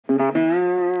Hey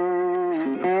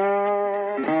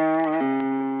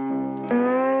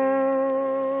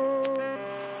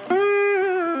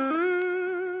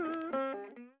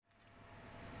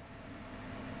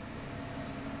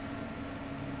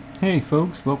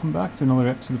folks, welcome back to another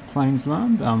episode of Kleines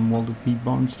Land. I'm Waldo P.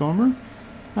 Barnstormer.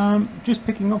 Just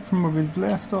picking up from where we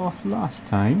left off last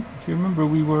time. If you remember,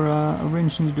 we were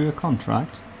arranging to do a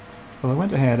contract. Well, I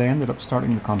went ahead, I ended up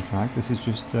starting the contract. This is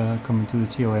just coming to the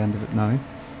tail end of it now.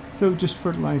 So just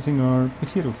fertilising our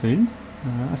potato field.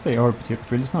 I say our potato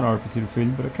field, it's not our potato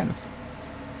field, but I kind of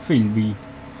feel we've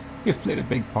played a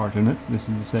big part in it. This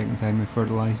is the second time we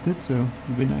fertilised it, so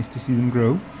it'd be nice to see them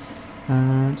grow.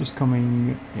 Just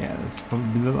coming, yeah, that's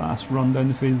probably the last run down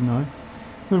the field now.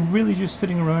 We're really just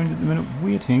sitting around at the minute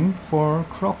waiting for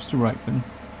crops to ripen.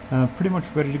 Pretty much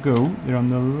ready to go. They're on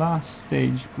the last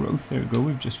stage growth. There we go,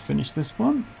 we've just finished this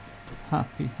one.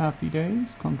 Happy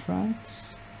days,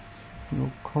 contracts.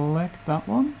 We'll collect that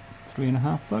one.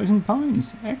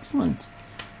 £3,500, excellent.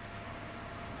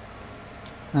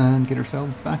 And get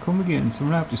ourselves back home again. So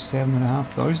we're now up to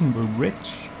 7,500, we're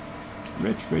rich.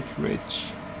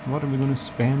 What are we going to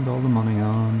spend all the money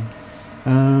on?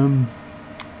 To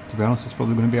be honest, it's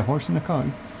probably going to be a horse and a cow.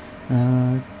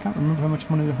 Can't remember how much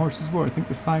money the horses were. I think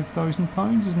they're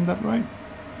 £5,000, isn't that right?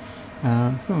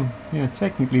 So, yeah,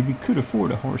 technically we could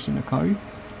afford a horse and a cow.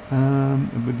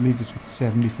 It would leave us with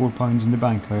 £74 in the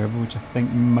bank, however, which I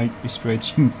think might be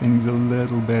stretching things a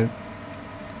little bit.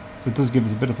 So it does give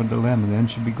us a bit of a dilemma then.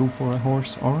 Should we go for a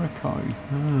horse or a cow?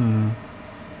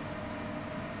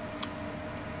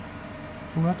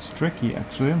 Well, that's tricky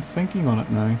actually, I'm thinking on it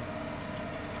now.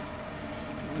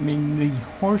 I mean, the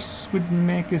horse would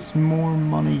make us more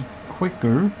money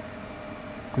quicker,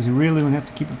 because we really only have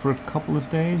to keep it for a couple of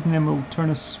days and then we'll turn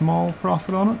a small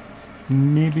profit on it.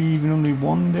 Maybe even only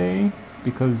one day,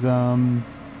 because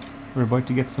we're about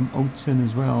to get some oats in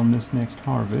as well on this next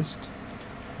harvest.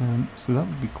 So that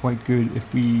would be quite good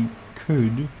if we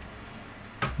could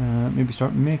maybe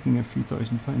start making a few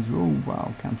 £1,000. Oh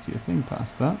wow, can't see a thing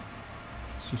past that.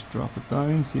 Just drop it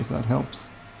down, see if that helps.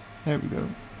 There we go.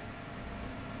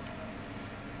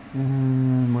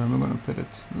 And where am I going to put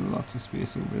it? Lots of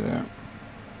space over there.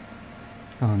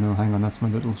 Oh no, hang on, that's my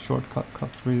little shortcut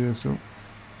cut through there. So if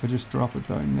I just drop it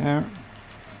down there.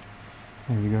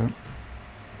 There we go.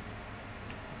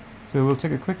 So we'll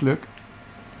take a quick look,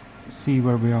 see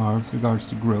where we are with regards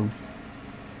to growth.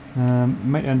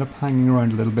 Might end up hanging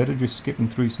around a little bit or just skipping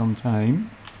through some time.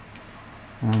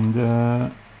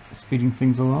 And speeding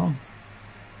things along.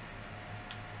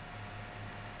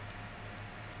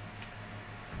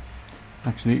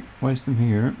 Actually, whilst I'm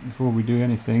here, before we do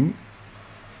anything,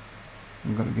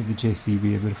 I'm going to give the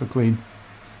JCB a bit of a clean.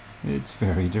 It's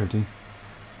very dirty.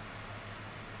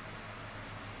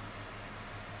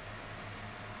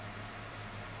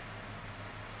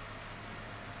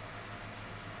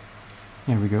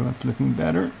 There we go, that's looking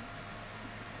better.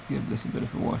 Give this a bit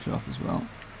of a wash off as well.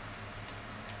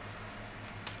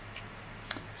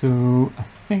 So I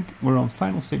think we're on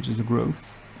final stages of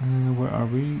growth. Where are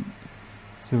we?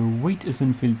 So wheat is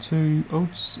in field 2,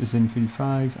 oats is in field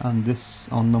 5, and this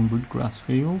unnumbered grass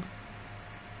field.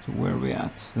 So where are we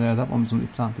at? There, that one's only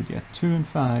planted yet. 2 and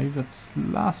 5, that's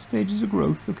last stages of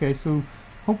growth. Okay, so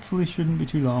hopefully shouldn't be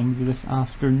too long. Maybe this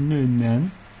afternoon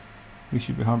then. We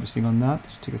should be harvesting on that.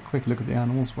 Just take a quick look at the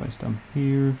animals whilst I'm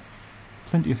here.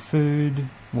 Plenty of food,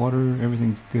 water,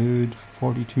 everything's good.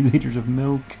 42 litres of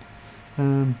milk.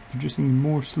 Producing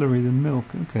more slurry than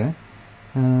milk, okay.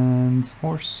 And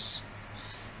horse,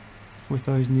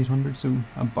 4,800, so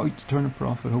about to turn a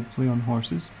profit hopefully on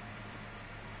horses.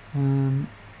 Plenty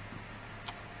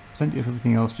of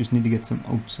everything else, just need to get some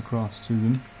oats across to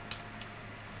them.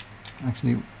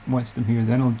 Actually, whilst I'm here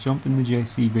then, I'll jump in the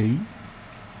JCB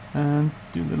and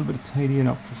do a little bit of tidying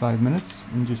up for 5 minutes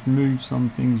and just move some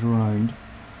things around.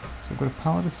 So I've got a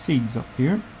pallet of seeds up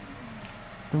here.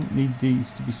 Don't need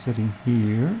these to be sitting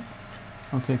here.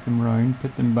 I'll take them round,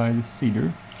 put them by the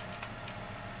cedar.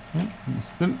 Yep,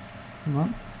 missed them. Come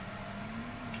on.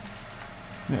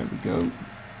 There we go.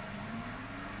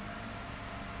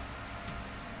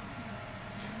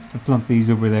 If I plump these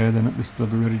over there, then at least they'll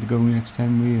be ready to go next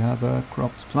time we have a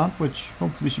crop to plant, which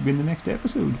hopefully should be in the next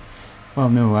episode. Well,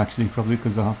 no, actually, probably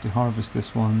because I'll have to harvest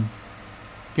this one,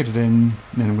 get it in,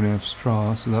 and then I'm going to have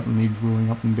straw, so that'll need rolling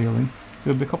up and baling. So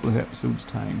it'll be a couple of episodes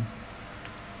time,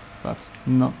 but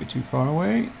not be too far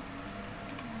away.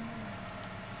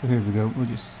 So here we go, we'll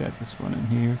just set this one in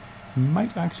here.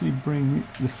 Might actually bring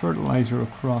the fertilizer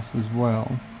across as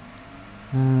well.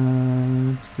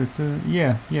 Yeah,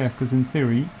 because in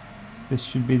theory this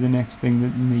should be the next thing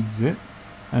that needs it.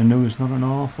 I know there's not an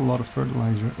awful lot of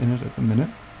fertilizer in it at the minute.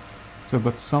 So I've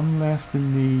got some left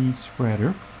in the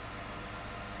spreader,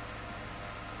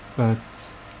 but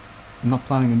I'm not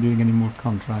planning on doing any more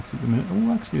contracts at the minute.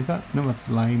 Oh, actually, is that? No, that's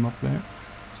lime up there.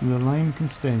 So the lime can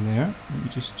stay there. Let me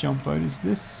just jump out. Is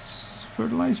this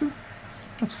fertilizer?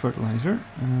 That's fertilizer.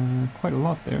 Quite a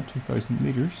lot there, 2,000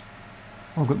 litres.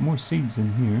 Oh, I've got more seeds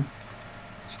in here.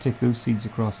 Should take those seeds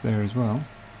across there as well.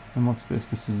 And what's this?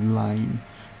 This is lime.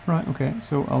 Right, okay,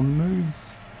 so I'll move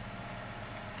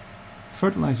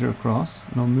fertilizer across,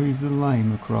 and I'll move the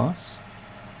lime across,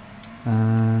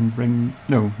 and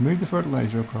move the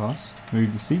fertilizer across,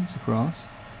 move the seeds across,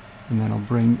 and then I'll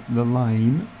bring the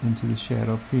lime into the shed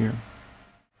up here.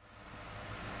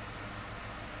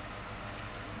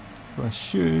 So I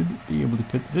should be able to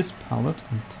put this pallet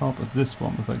on top of this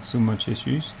one without so much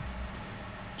issues.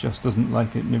 Just doesn't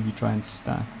like it whenever you try and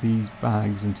stack these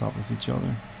bags on top of each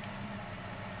other.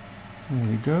 There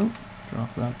we go,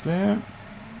 drop that there.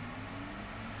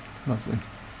 Lovely.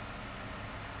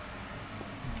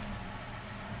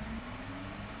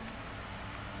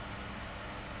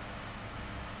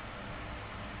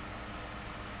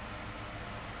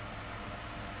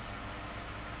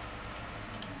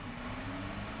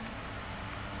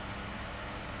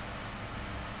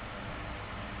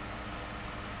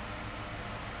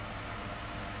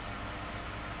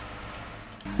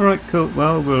 Alright, cool.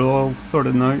 Well, we're all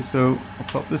sorted now, so I'll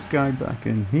pop this guy back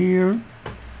in here,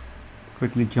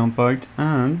 quickly jump out,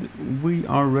 and we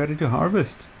are ready to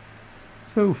harvest.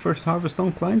 So, first harvest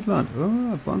on Kleines land.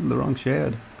 Oh, I've bundled the wrong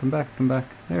shed. Come back, come back.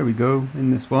 There we go,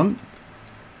 in this one.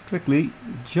 Quickly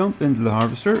jump into the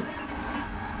harvester,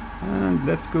 and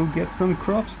let's go get some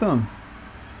crops done.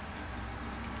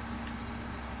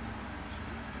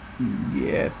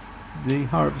 Get the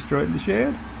harvester out of the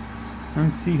shed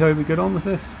and see how we get on with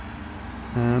this.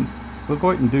 We'll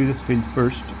go out and do this field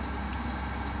first.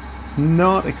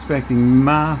 Not expecting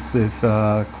massive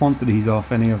quantities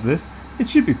off any of this. It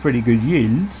should be pretty good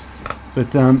yields,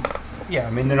 but yeah, I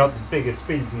mean, they're not the biggest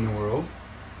fields in the world.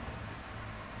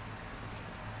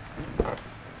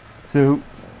 So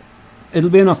it'll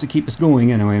be enough to keep us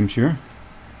going anyway, I'm sure.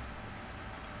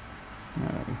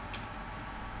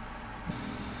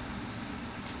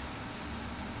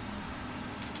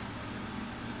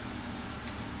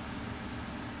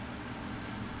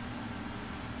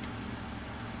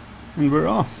 And we're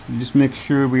off. Just make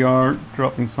sure we are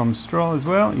dropping some straw as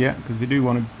well. Yeah, because we do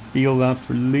want to bale that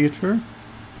for later.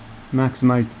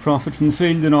 Maximise the profit from the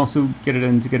field and also get it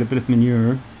in to get a bit of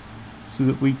manure so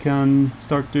that we can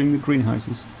start doing the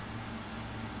greenhouses.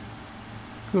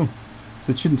 Cool.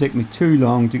 So it shouldn't take me too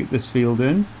long to get this field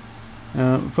in.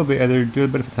 We'll probably either do a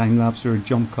bit of a time lapse or a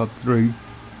jump cut through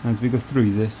as we go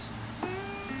through this.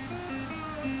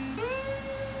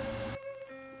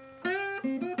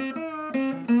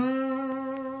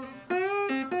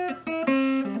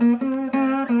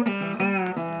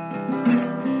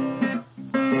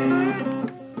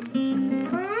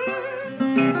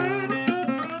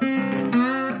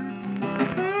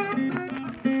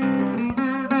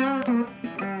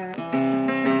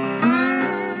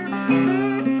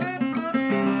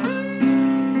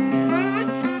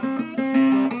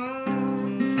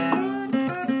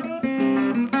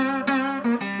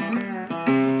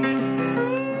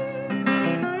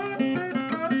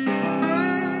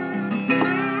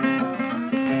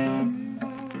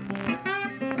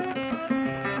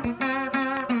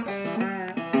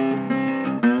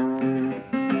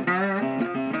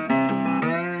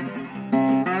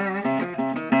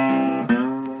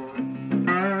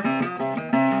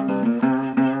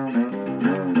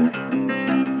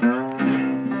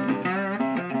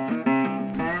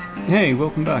 Hey,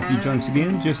 welcome back. You joined us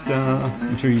again. Just,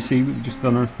 I'm sure you see we've just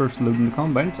done our first load in the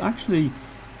combine. It's actually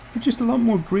produced a lot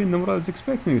more grain than what I was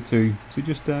expecting it to. So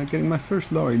just getting my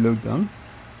first lorry load done.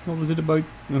 What was it about?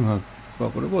 Oh,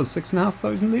 what it was,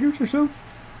 6,500 litres or so?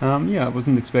 Yeah, I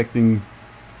wasn't expecting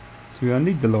to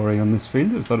need the lorry on this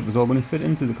field. I just thought it was all going to fit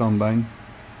into the combine.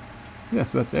 Yeah,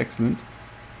 so that's excellent.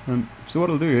 So what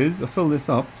I'll do is I'll fill this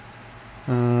up.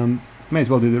 May as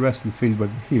well do the rest of the field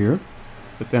over here,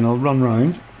 but then I'll run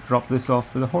round, drop this off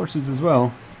for the horses as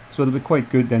well. So it'll be quite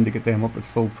good then to get them up at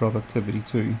full productivity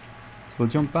too. So we'll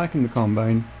jump back in the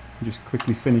combine and just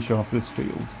quickly finish off this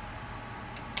field.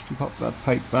 Pop that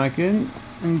pipe back in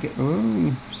and get,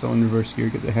 oh, still in reverse gear,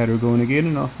 get the header going again,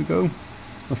 and off we go.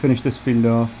 I'll finish this field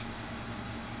off,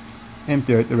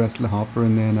 empty out the rest of the hopper,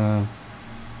 and then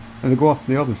either go off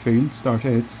to the other field, start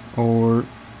it, or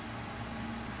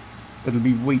it'll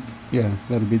be wheat. Yeah,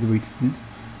 that'll be the wheat field.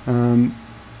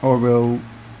 Or we'll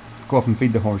go off and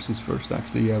feed the horses first.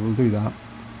 Actually, yeah, we'll do that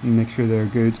and make sure they're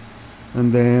good.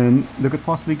 And then look at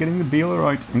possibly getting the baler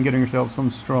out and getting yourself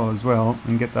some straw as well,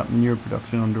 and get that manure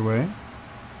production underway.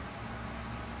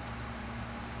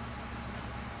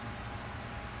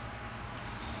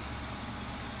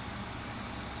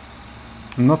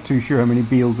 I'm not too sure how many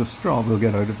bales of straw we'll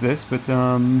get out of this, but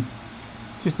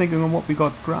just thinking on what we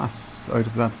got grass out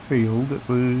of that field, it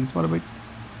was, what, about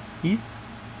 8?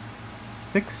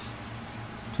 6?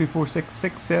 2, 4, 6,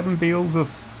 6, 7 bales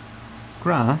of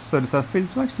grass out of that field.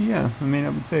 So actually, yeah, I mean, I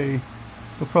would say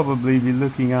we'll probably be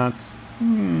looking at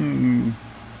 10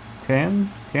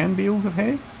 bales of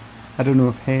hay. I don't know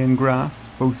if hay and grass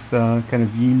both kind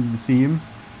of yield the same,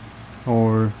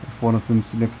 or if one of them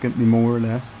significantly more or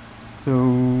less. So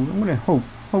I'm going to hope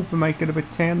we might get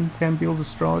about 10 bales of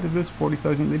straw out of this,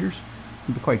 40,000 litres.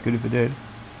 It'd be quite good if it did.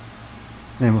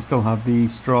 And then we'll still have the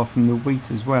straw from the wheat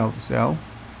as well to sell.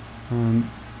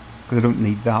 Because I don't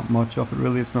need that much of it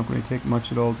really, it's not going to take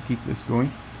much at all to keep this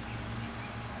going.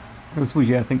 I suppose,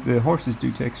 yeah, I think the horses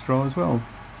do take straw as well.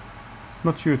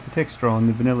 Not sure if they take straw in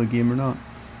the vanilla game or not.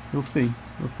 We'll see,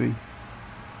 we'll see.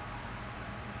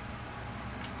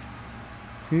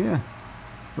 So yeah,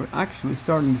 we're actually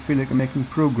starting to feel like we're making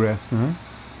progress now.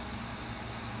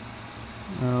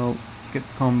 I'll get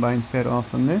the combine set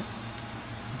off on this.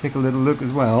 Take a little look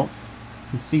as well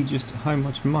and see just how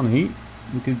much money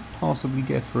we could possibly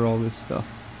get for all this stuff.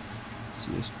 It's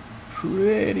just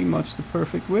pretty much the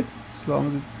perfect width, as long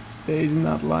as it stays in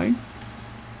that line.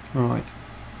 Right.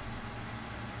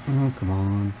 Oh, come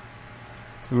on.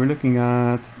 So we're looking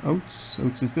at oats.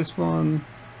 Oats is this one.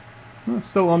 Oh, it's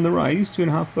still on the rise,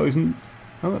 2,500.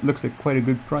 Oh, it looks like quite a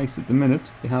good price at the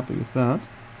minute. Be happy with that.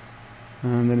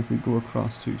 And then if we go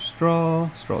across to straw,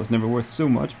 straw is never worth so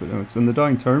much, but it's on the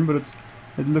downturn, but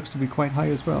it looks to be quite high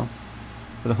as well.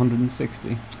 At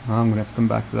 160. Oh, I'm going to have to come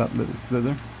back to that little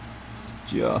slither. It's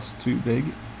just too big.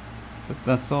 But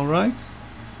that's alright.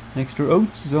 Extra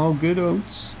oats is all good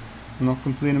oats. I'm not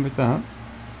complaining about that.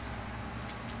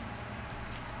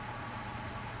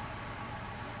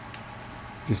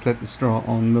 Just let the straw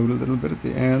unload a little bit at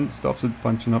the end. Stops it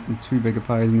bunching up in too big a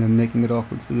pile and then making it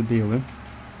awkward for the baler.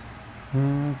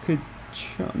 No,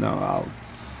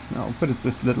 I'll put it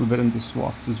this little bit into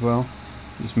swaths as well.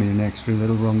 Just made an extra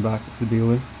little run back with the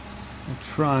baler. I'll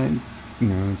try and,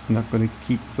 no, it's not going to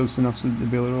keep close enough so that the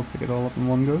baler will pick it all up in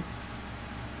one go.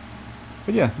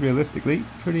 But yeah, realistically,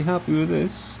 pretty happy with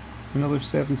this. Another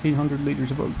 1,700 litres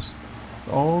of oats. It's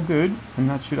all good, and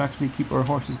that should actually keep our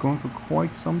horses going for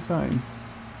quite some time.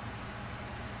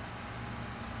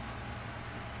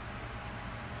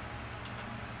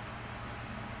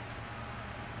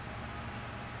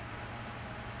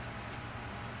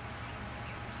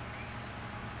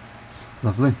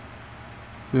 Lovely.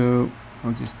 So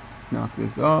I'll just knock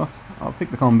this off. I'll take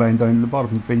the combine down to the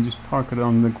bottom of the field, just park it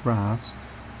on the grass.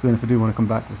 So then if I do want to come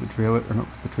back with the trailer, or not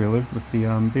with the trailer, with the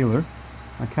baler,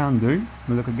 I can do.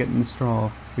 We'll look at getting the straw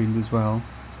off the field as well.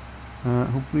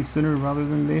 Hopefully sooner rather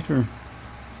than later.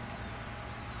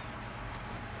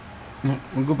 Right,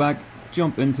 we'll go back,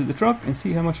 jump into the truck and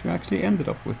see how much we actually ended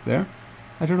up with there.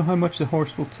 I don't know how much the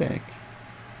horse will take,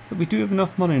 but we do have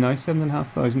enough money now,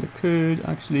 7,500. I could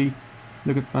actually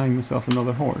look at buying myself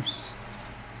another horse.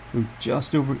 So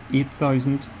just over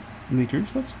 8,000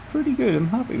 litres. That's pretty good. I'm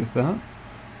happy with that.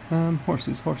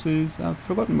 Horses. I've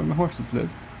forgotten where my horses live.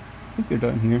 I think they're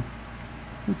down here.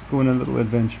 Let's go on a little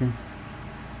adventure.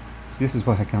 So this is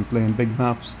why I can't play on big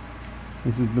maps.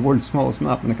 This is the world's smallest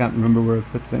map and I can't remember where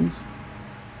I've put things.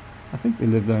 I think they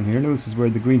live down here. No, this is where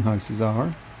the greenhouses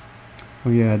are. Oh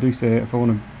yeah, I do say if I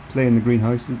want to play in the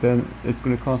greenhouses, then it's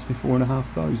going to cost me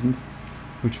 4,500.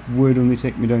 Which would only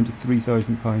take me down to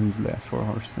 £3,000 left for a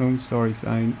horse. Oh, sorry,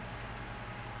 sign.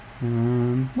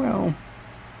 Well,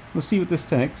 we'll see what this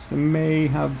takes. I may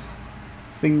have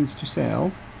things to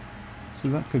sell, so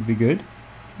that could be good.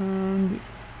 And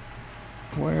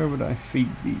where would I feed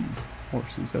these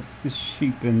horses? That's the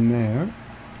sheep in there.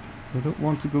 So I don't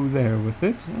want to go there with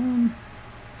it. Let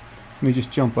me just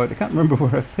jump out. I can't remember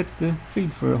where I put the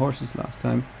feed for the horses last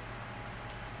time.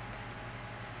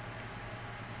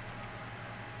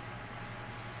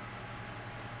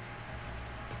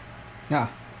 Ah,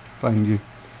 find you.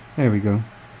 There we go.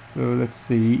 So let's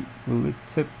see, will the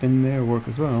tip in there work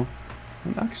as well?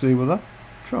 And actually, will that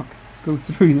truck go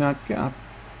through that gap?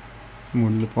 More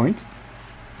to the point.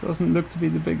 Doesn't look to be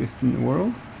the biggest in the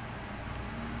world.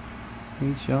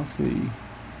 We shall see.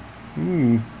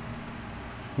 Ooh.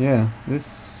 Yeah,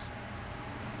 this...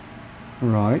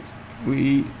 Right.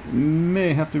 We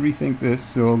may have to rethink this,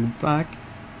 so I'll go back,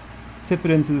 tip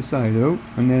it into the side though,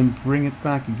 and then bring it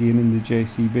back again in the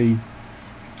JCB.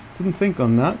 Didn't think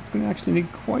on that. It's going to actually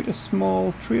need quite a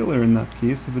small trailer in that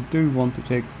case if I do want to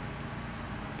take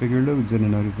bigger loads in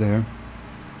and out of there.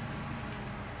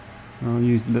 I'll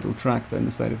use the little track down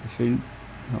the side of the field,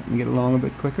 help me get along a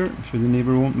bit quicker. I'm sure the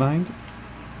neighbour won't mind.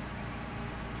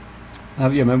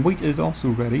 Yeah, my wheat is also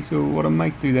ready, so what I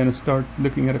might do then is start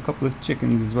looking at a couple of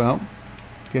chickens as well.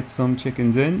 Get some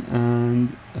chickens in,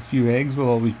 and a few eggs will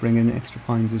always bring in extra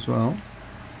pounds as well.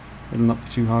 It'll not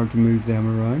be too hard to move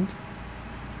them around.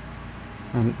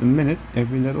 And at the minute,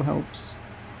 every little helps.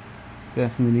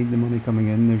 Definitely need the money coming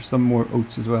in. There's some more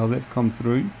oats as well, they've come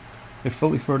through. They're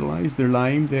fully fertilised, they're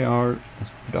limed, they are as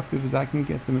productive as I can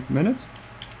get them at the minute.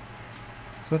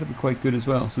 So that'll be quite good as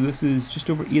well. So this is just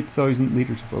over 8,000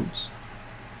 litres of oats.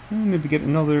 Maybe get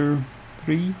another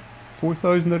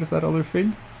 4,000 out of that other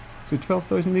field. So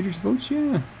 12,000 litres of oats,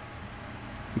 yeah.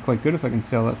 Be quite good if I can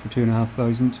sell that for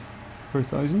 2,500 per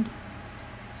 1,000.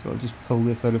 So I'll just pull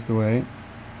this out of the way,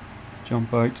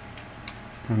 jump out,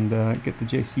 and get the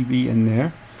JCB in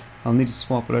there. I'll need to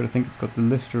swap it out. I think it's got the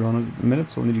lifter on it at the minute,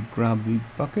 so I'll need to grab the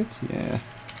bucket. Yeah.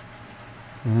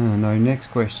 Now next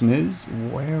question is,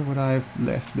 where would I have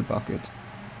left the bucket?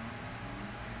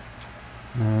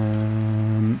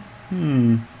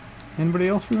 Anybody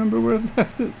else remember where I've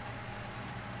left it?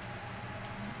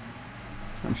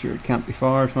 I'm sure it can't be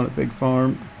far, it's not a big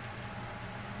farm.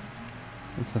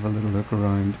 Let's have a little look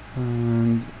around.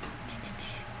 And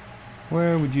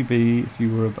where would you be if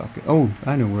you were a bucket? Oh,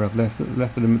 I know where I've left it.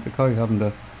 Left it in with the cow, haven't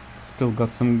I? Still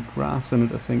got some grass in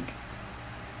it, I think.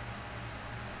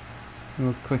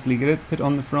 We'll quickly get it, put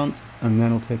on the front, and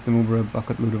then I'll take them over a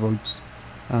bucket load of oats.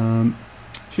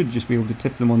 Should just be able to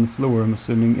tip them on the floor, I'm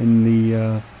assuming, in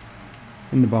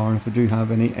the barn if I do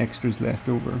have any extras left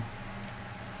over.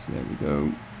 So there we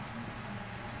go.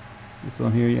 This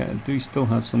one here, yeah, I do still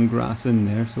have some grass in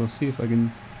there, so I'll see if I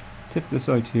can tip this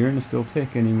out here, and if they'll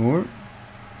take any more.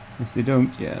 If they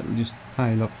don't, yeah, they'll just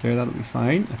pile up there, that'll be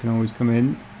fine. I can always come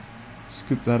in,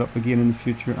 scoop that up again in the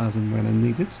future as and when I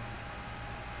need it.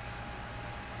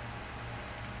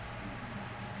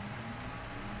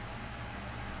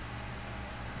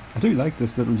 I do like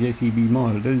this little JCB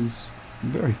mod, it is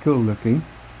very cool looking.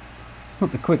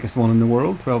 Not the quickest one in the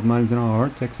world, 12 miles an hour,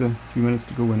 it takes a few minutes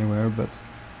to go anywhere, but,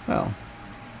 well,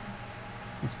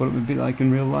 that's what it would be like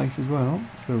in real life as well.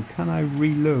 So can I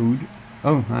reload?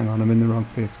 Oh, hang on, I'm in the wrong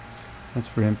place. That's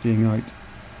for emptying out.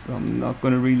 So I'm not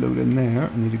going to reload in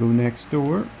there, I need to go next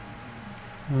door.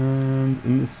 And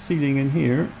in the ceiling in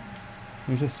here,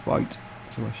 there's a spout,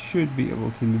 so I should be able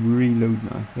to reload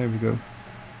now. There we go.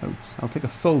 Oats. I'll take a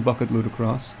full bucket load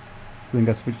across. So I think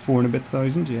that's about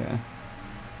 4,000, yeah.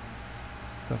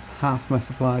 That's half my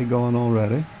supply gone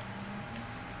already.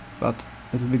 But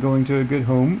it'll be going to a good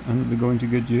home and it'll be going to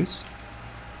good use.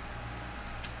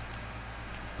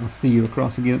 I'll see you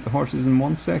across again at the horses in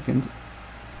 1 second.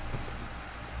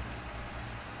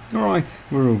 Alright,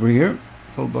 we're over here.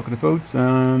 Full bucket of oats,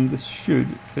 and this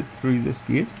should fit through this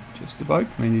gate just about.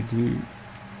 I need to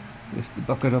lift the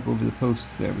bucket up over the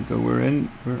posts. There we go, we're in.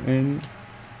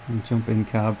 And jump in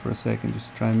cab for a second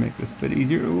just to try and make this a bit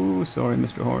easier. Oh, sorry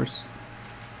Mr. Horse.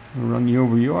 I'll run you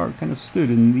over. You are kind of stood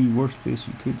in the worst place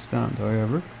you could stand,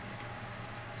 however.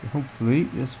 So hopefully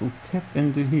this will tip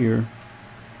into here.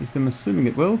 At least I'm assuming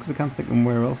it will, because I can't think of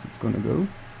where else it's going to go.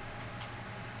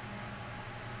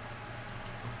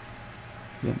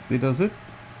 Gently does it.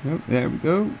 Oh, there we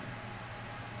go.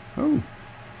 Oh.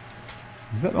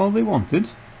 Is that all they wanted?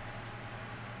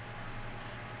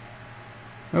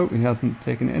 Oh, he hasn't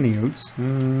taken any oats.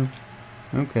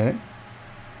 Okay.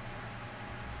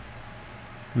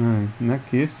 Now, in that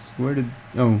case, where did...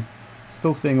 Oh,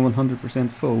 still saying 100%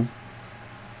 full.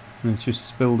 And it's just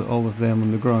spilled all of them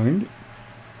on the ground.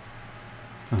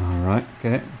 Alright,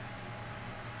 okay.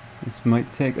 This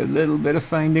might take a little bit of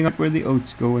finding out where the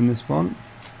oats go in this one.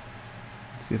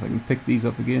 Let's see if I can pick these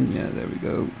up again. Yeah, there we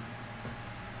go.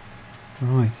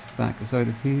 Right, back us out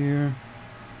of here.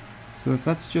 So if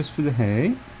that's just for the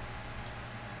hay,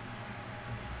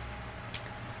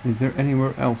 is there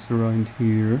anywhere else around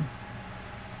here?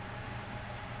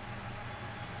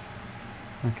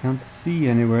 I can't see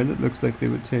anywhere that looks like they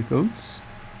would take oats.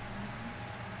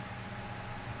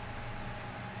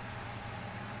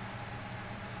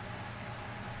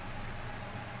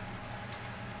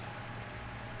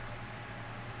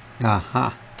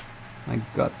 Aha! I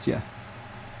gotcha.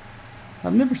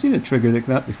 I've never seen a trigger like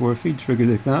that before, a feed trigger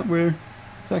like that, where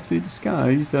it's actually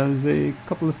disguised as a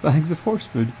couple of bags of horse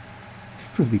food.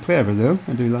 Pretty clever though,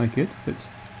 I do like it, but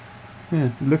yeah,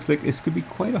 it looks like this could be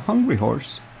quite a hungry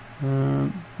horse.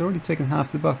 They're already taken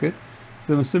half the bucket,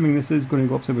 so I'm assuming this is going to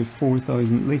go up to about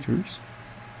 4,000 litres.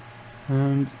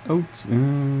 And oats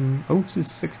is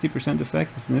 60%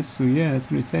 effectiveness, so yeah, it's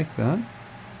going to take that.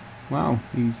 Wow,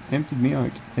 he's emptied me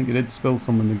out. I think I did spill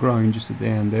some on the ground just at the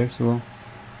end there, so I'll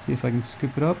see if I can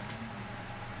scoop it up.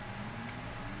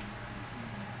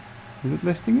 Is it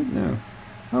lifting it? No.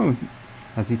 Oh,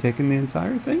 has he taken the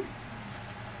entire thing?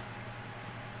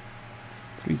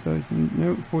 3,000,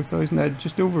 no, 4,000. I had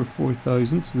just over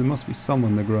 4,000, so there must be some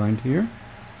on the ground here.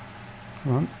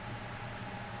 Come on.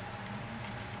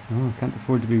 Oh, I can't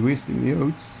afford to be wasting the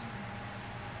oats.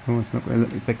 Oh, it's not going to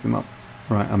let me pick them up.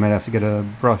 Right, I might have to get a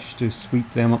brush to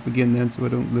sweep them up again then so I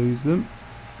don't lose them.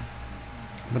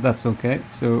 But that's okay.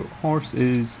 So, horse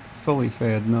is fully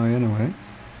fed now anyway.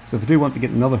 So if I do want to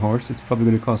get another horse, it's probably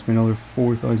going to cost me another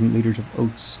 4,000 litres of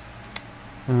oats.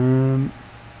 I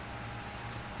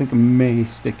think I may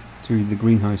stick to the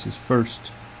greenhouses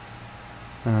first.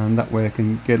 And that way I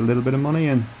can get a little bit of money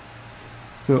in.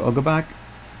 So I'll go back,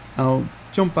 I'll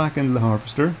jump back into the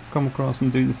harvester, come across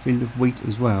and do the field of wheat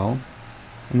as well.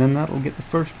 And then that'll get the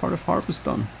first part of harvest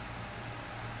done.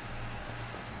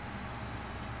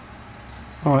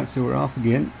 Alright, so we're off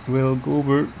again. We'll go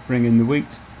over, bring in the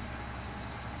wheat.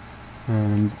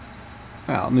 And,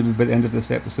 well, maybe by the end of this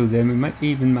episode then we might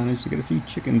even manage to get a few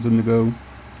chickens on the go.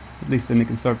 At least then they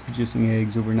can start producing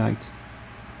eggs overnight.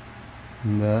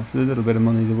 And for the little bit of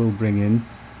money they will bring in,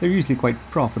 they're usually quite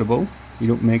profitable. You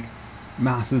don't make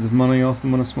masses of money off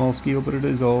them on a small scale, but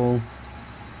it's all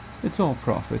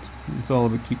profit. It's all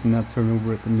about keeping that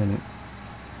turnover at the minute.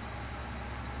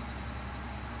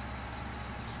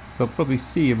 So I'll probably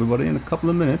see everybody in a couple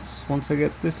of minutes once I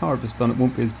get this harvest done. It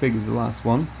won't be as big as the last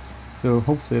one, so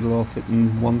hopefully it'll all fit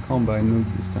in one combine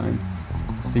load this time.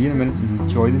 See you in a minute and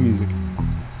enjoy the music.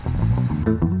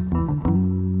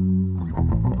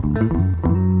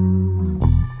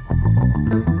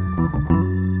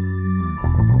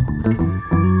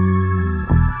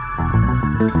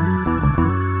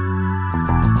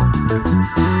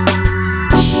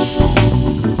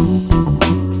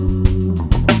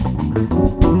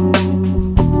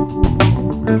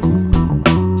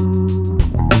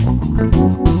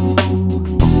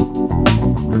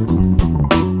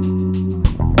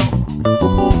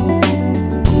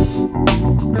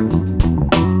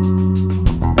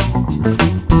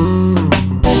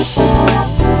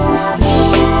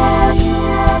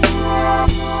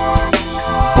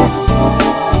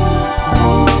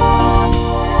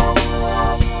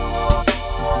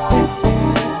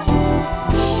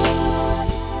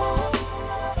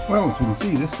 Well, as we can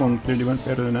see, this one clearly went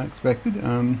better than I expected.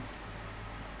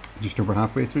 Just over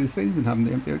halfway through the field and having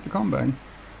to empty out the combine.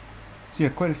 So yeah,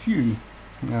 quite a few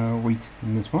wheat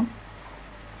in this one.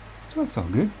 So that's all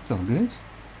good, it's all good.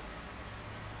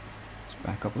 Let's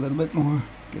back up a little bit more,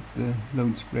 get the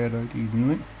load spread out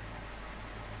evenly.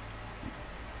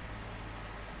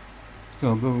 So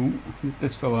I'll go let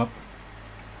this fill up,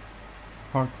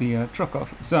 park the truck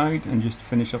off at the side and just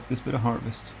finish up this bit of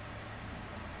harvest.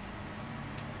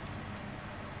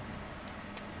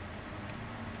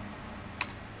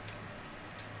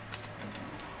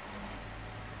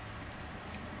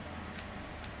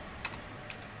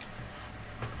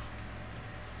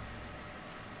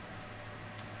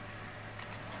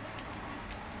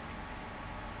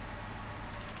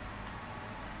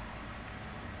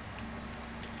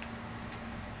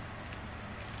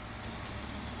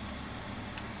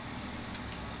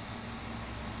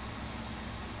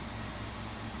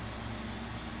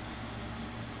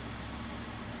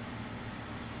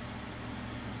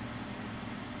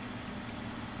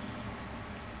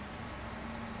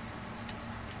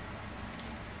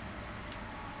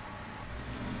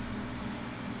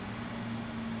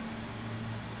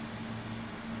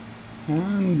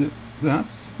 And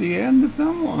that's the end of that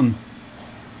one.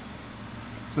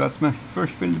 So that's my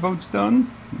first field of oats done.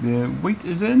 The wheat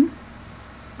is in.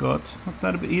 Got, what's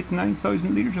that, about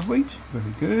 8,000–9,000 litres of wheat.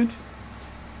 Very good.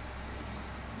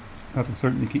 That'll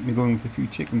certainly keep me going with a few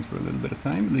chickens for a little bit of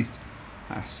time. At least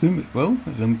I assume it will.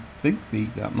 I don't think they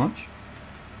eat that much.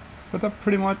 But that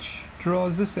pretty much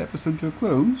draws this episode to a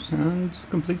close and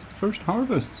completes the first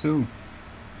harvest. So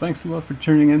thanks a lot for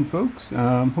tuning in, folks.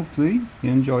 Hopefully you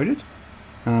enjoyed it.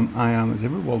 I am, as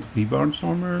ever, Walter P.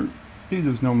 Barnstormer. Do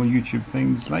those normal YouTube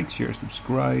things, like, share,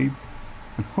 subscribe,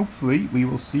 and hopefully we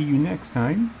will see you next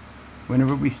time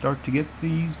whenever we start to get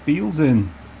these beals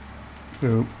in.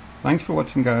 So thanks for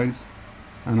watching, guys,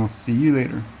 and I'll see you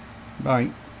later.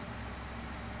 Bye.